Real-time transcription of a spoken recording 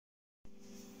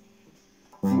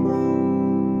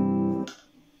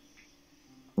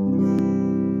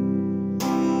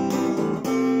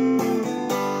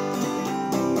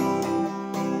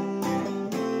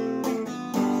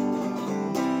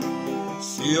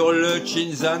Sur le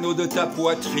Cinzano de ta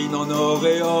poitrine en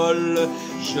auréoles,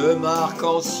 je marque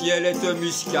en ciel et te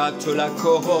muscate la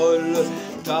corolle.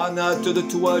 Ta natte de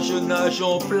toi je nage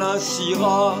en plein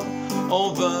Syrah,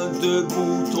 en vin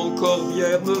debout ton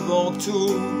Corbière me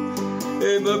Ventoux,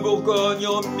 et me Bourgogne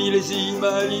en millésime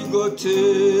à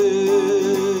ligoter.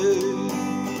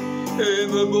 Et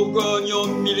me Bourgogne en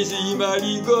millésime à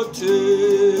ligoter.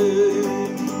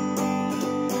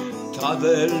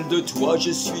 Tavel de toi je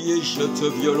suis et je te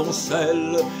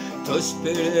violoncelle, te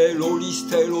spéle au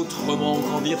Listel autrement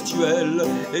qu'en virtuel,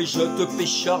 et je te paie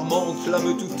charmante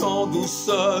flamme tout en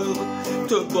douceur,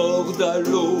 te borde à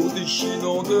l'eau du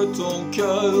Chinois de ton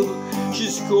cœur,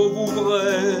 jusqu'au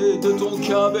Vouvray de ton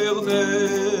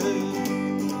Cabernet,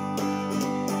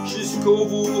 jusqu'au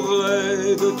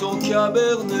Vouvray de ton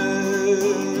Cabernet.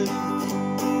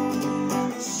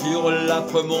 Sur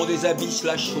l'Apremont des abysses,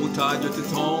 la Chautagne te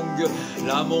tangue,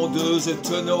 la Mondeuse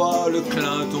te noie, le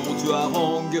Clinton te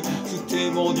harangue, sous tes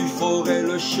monts du forêt,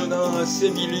 le Chenin,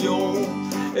 Seins-en-témillion,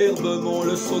 Herbemont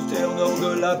le Sauternes hors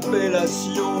de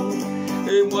l'appellation,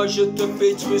 et moi je te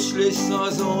pétrusse les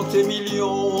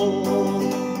Seins-en-témillion,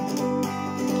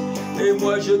 et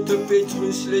moi je te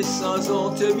pétrusse les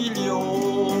Seins-en-témillion.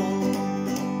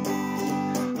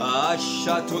 À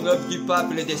Châteauneuf du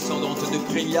Pape, les descendantes de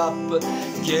Priape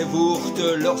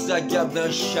guévourtent leurs agapes d'un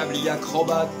Chablis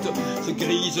acrobate, se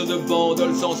grisent de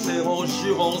Bandol sans serrant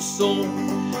Jurançon,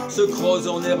 se creusent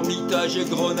en Hermitage et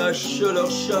grenachent leur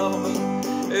charme,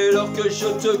 et lors que je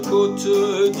te côte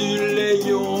du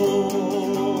Léon,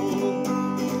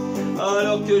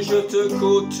 alors que je te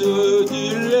côte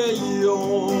du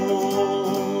Léon.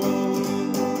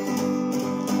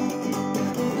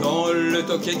 Dans le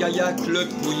toquet gaillac, le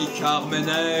pouilly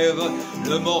carménaire,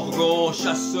 le morgon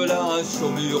chasse là un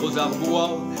saumur aux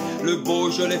arbois, le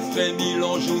Beaujolais frémit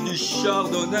l'Anjou du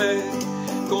Chardonnay,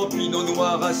 quand Pinot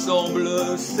Noir rassemble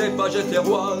cépages et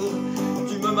terroirs,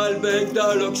 tu me malbec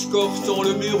d'Alox cortant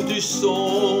le mur du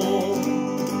son,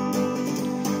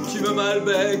 tu me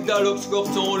malbec d'Alox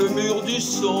cortant le mur du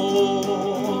son.